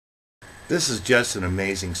This is just an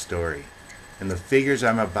amazing story, and the figures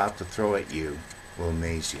I'm about to throw at you will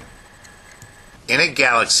amaze you. In a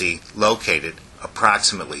galaxy located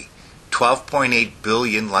approximately 12.8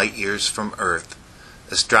 billion light years from Earth,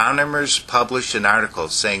 astronomers published an article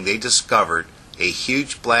saying they discovered a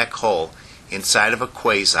huge black hole inside of a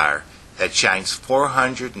quasar that shines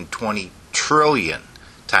 420 trillion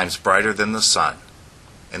times brighter than the sun.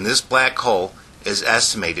 And this black hole is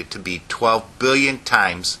estimated to be 12 billion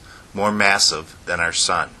times more massive than our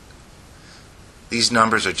sun. These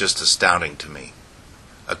numbers are just astounding to me.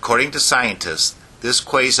 According to scientists, this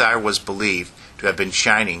quasar was believed to have been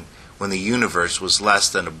shining when the universe was less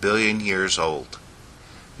than 1 billion years old.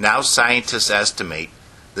 Now scientists estimate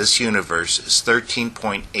this universe is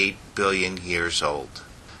 13.8 billion years old.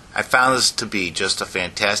 I found this to be just a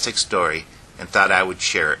fantastic story and thought I would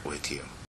share it with you.